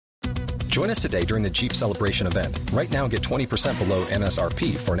Join us today during the Jeep Celebration event. Right now, get 20% below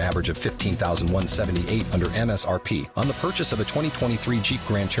MSRP for an average of $15,178 under MSRP on the purchase of a 2023 Jeep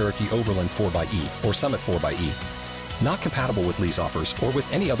Grand Cherokee Overland 4xE or Summit 4xE. Not compatible with lease offers or with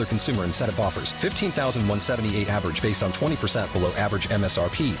any other consumer incentive offers. $15,178 average based on 20% below average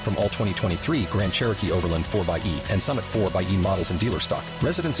MSRP from all 2023 Grand Cherokee Overland 4xE and Summit 4xE models in dealer stock.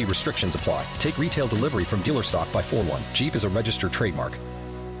 Residency restrictions apply. Take retail delivery from dealer stock by 4/1. Jeep is a registered trademark.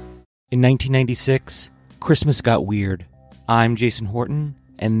 In 1996, Christmas got weird. I'm Jason Horton,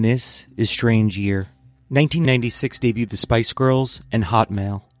 and this is Strange Year. 1996 debuted the Spice Girls and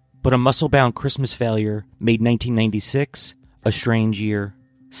Hotmail, but a muscle-bound Christmas failure made 1996 a strange year.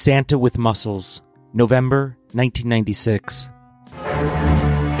 Santa with Muscles, November 1996.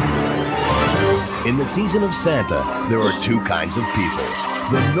 In the season of Santa, there are two kinds of people: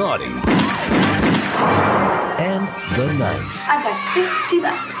 the naughty and the nice. I've got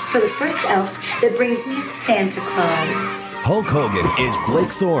 $50 for the first elf that brings me Santa Claus. Hulk Hogan is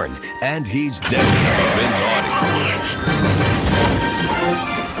Blake Thorne, and he's definitely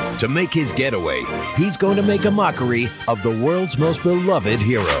naughty. To make his getaway, he's going to make a mockery of the world's most beloved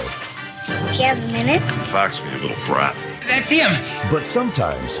hero. Do you have a minute? Fox me, you little brat. That's him. But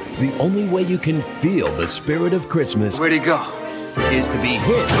sometimes, the only way you can feel the spirit of Christmas... Where'd he go? ...is to be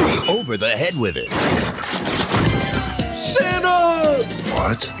hit over the head with it. Santa!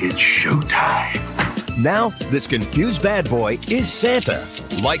 What? It's showtime. Now, this confused bad boy is Santa,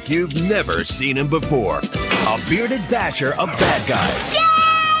 like you've never seen him before. A bearded basher of bad guys. Yeah!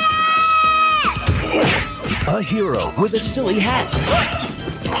 A hero with a silly hat.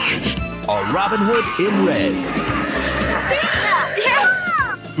 A Robin Hood in red.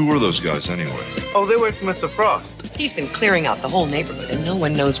 Who were those guys anyway? Oh, they work for Mr. Frost. He's been clearing out the whole neighborhood, and no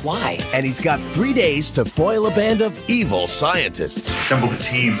one knows why. And he's got 3 days to foil a band of evil scientists. Assemble the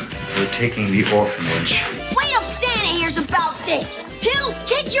team. We're taking the orphanage. Wait till Santa hears about this. He'll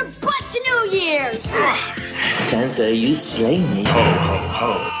kick your butt to New Year's. Santa, you slay me. Ho, ho,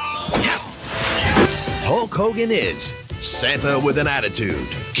 ho. Hulk Hogan is Santa with an attitude.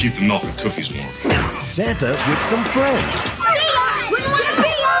 Keep the milk and cookies warm. Santa with some friends.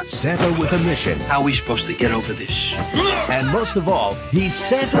 Santa with a mission. How are we supposed to get over this? And most of all, he's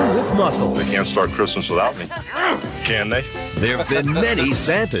Santa with muscles. They can't start Christmas without me. Can they? There have been many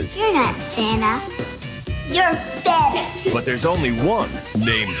Santas. You're not Santa. You're better. But there's only one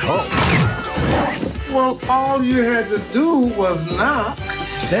named Hulk. Well, all you had to do was knock.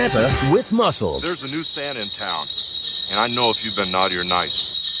 Santa with muscles. There's a new Santa in town, and I know if you've been naughty or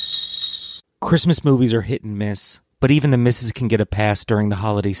nice. Christmas movies are hit and miss, but even the misses can get a pass during the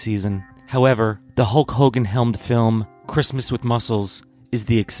holiday season. However, the Hulk Hogan-helmed film Christmas with Muscles is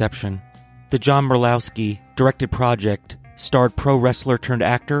the exception. The John Murlowski-directed project starred pro wrestler turned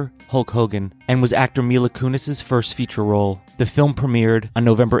actor Hulk Hogan and was actor Mila Kunis' first feature role. The film premiered on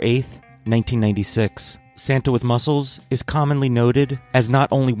November 8th, 1996. Santa with Muscles is commonly noted as not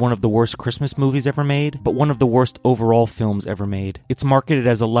only one of the worst Christmas movies ever made, but one of the worst overall films ever made. It's marketed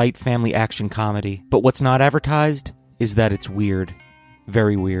as a light family action comedy, but what's not advertised is that it's weird.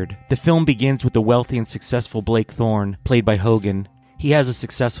 Very weird. The film begins with the wealthy and successful Blake Thorne, played by Hogan. He has a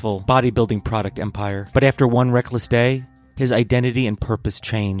successful bodybuilding product empire, but after one reckless day, his identity and purpose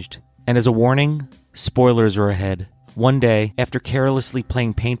changed. And as a warning, spoilers are ahead. One day, after carelessly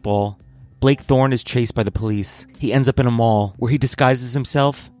playing paintball, Blake Thorne is chased by the police. He ends up in a mall where he disguises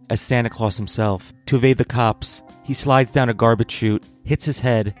himself as Santa Claus himself. To evade the cops, he slides down a garbage chute, hits his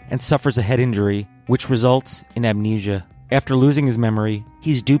head, and suffers a head injury, which results in amnesia. After losing his memory,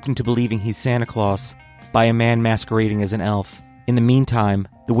 he's duped into believing he's Santa Claus by a man masquerading as an elf. In the meantime,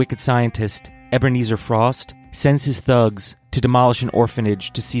 the wicked scientist, Ebenezer Frost, sends his thugs to demolish an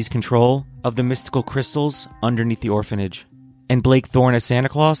orphanage to seize control of the mystical crystals underneath the orphanage. And Blake Thorne as Santa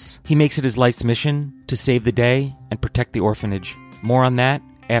Claus, he makes it his life's mission to save the day and protect the orphanage. More on that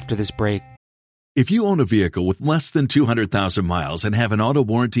after this break. If you own a vehicle with less than 200,000 miles and have an auto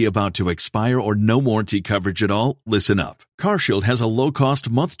warranty about to expire or no warranty coverage at all, listen up. CarShield has a low-cost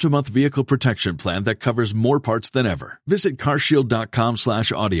month-to-month vehicle protection plan that covers more parts than ever. Visit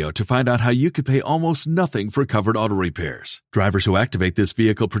carshield.com/audio to find out how you could pay almost nothing for covered auto repairs. Drivers who activate this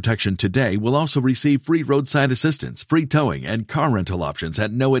vehicle protection today will also receive free roadside assistance, free towing, and car rental options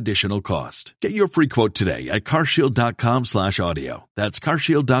at no additional cost. Get your free quote today at carshield.com/audio. That's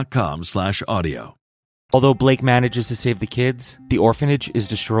carshield.com/audio. Although Blake manages to save the kids, the orphanage is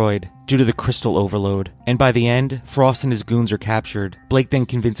destroyed due to the crystal overload. And by the end, Frost and his goons are captured. Blake then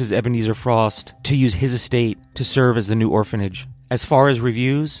convinces Ebenezer Frost to use his estate to serve as the new orphanage. As far as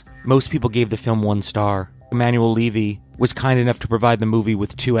reviews, most people gave the film 1 star. Emmanuel Levy, was kind enough to provide the movie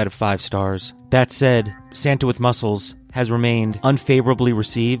with 2 out of 5 stars. That said, Santa with Muscles has remained unfavorably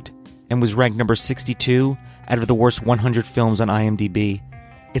received and was ranked number 62 out of the worst 100 films on IMDb.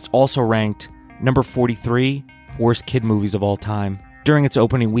 It's also ranked number 43 for worst kid movies of all time. During its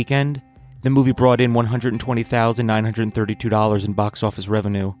opening weekend, the movie brought in $120,932 in box office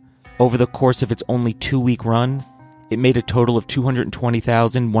revenue. Over the course of its only 2-week run, it made a total of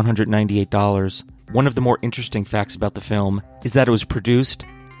 $220,198. One of the more interesting facts about the film is that it was produced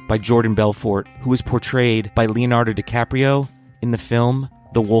by Jordan Belfort, who was portrayed by Leonardo DiCaprio in the film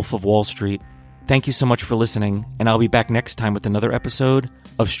The Wolf of Wall Street. Thank you so much for listening, and I'll be back next time with another episode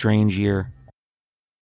of Strange Year.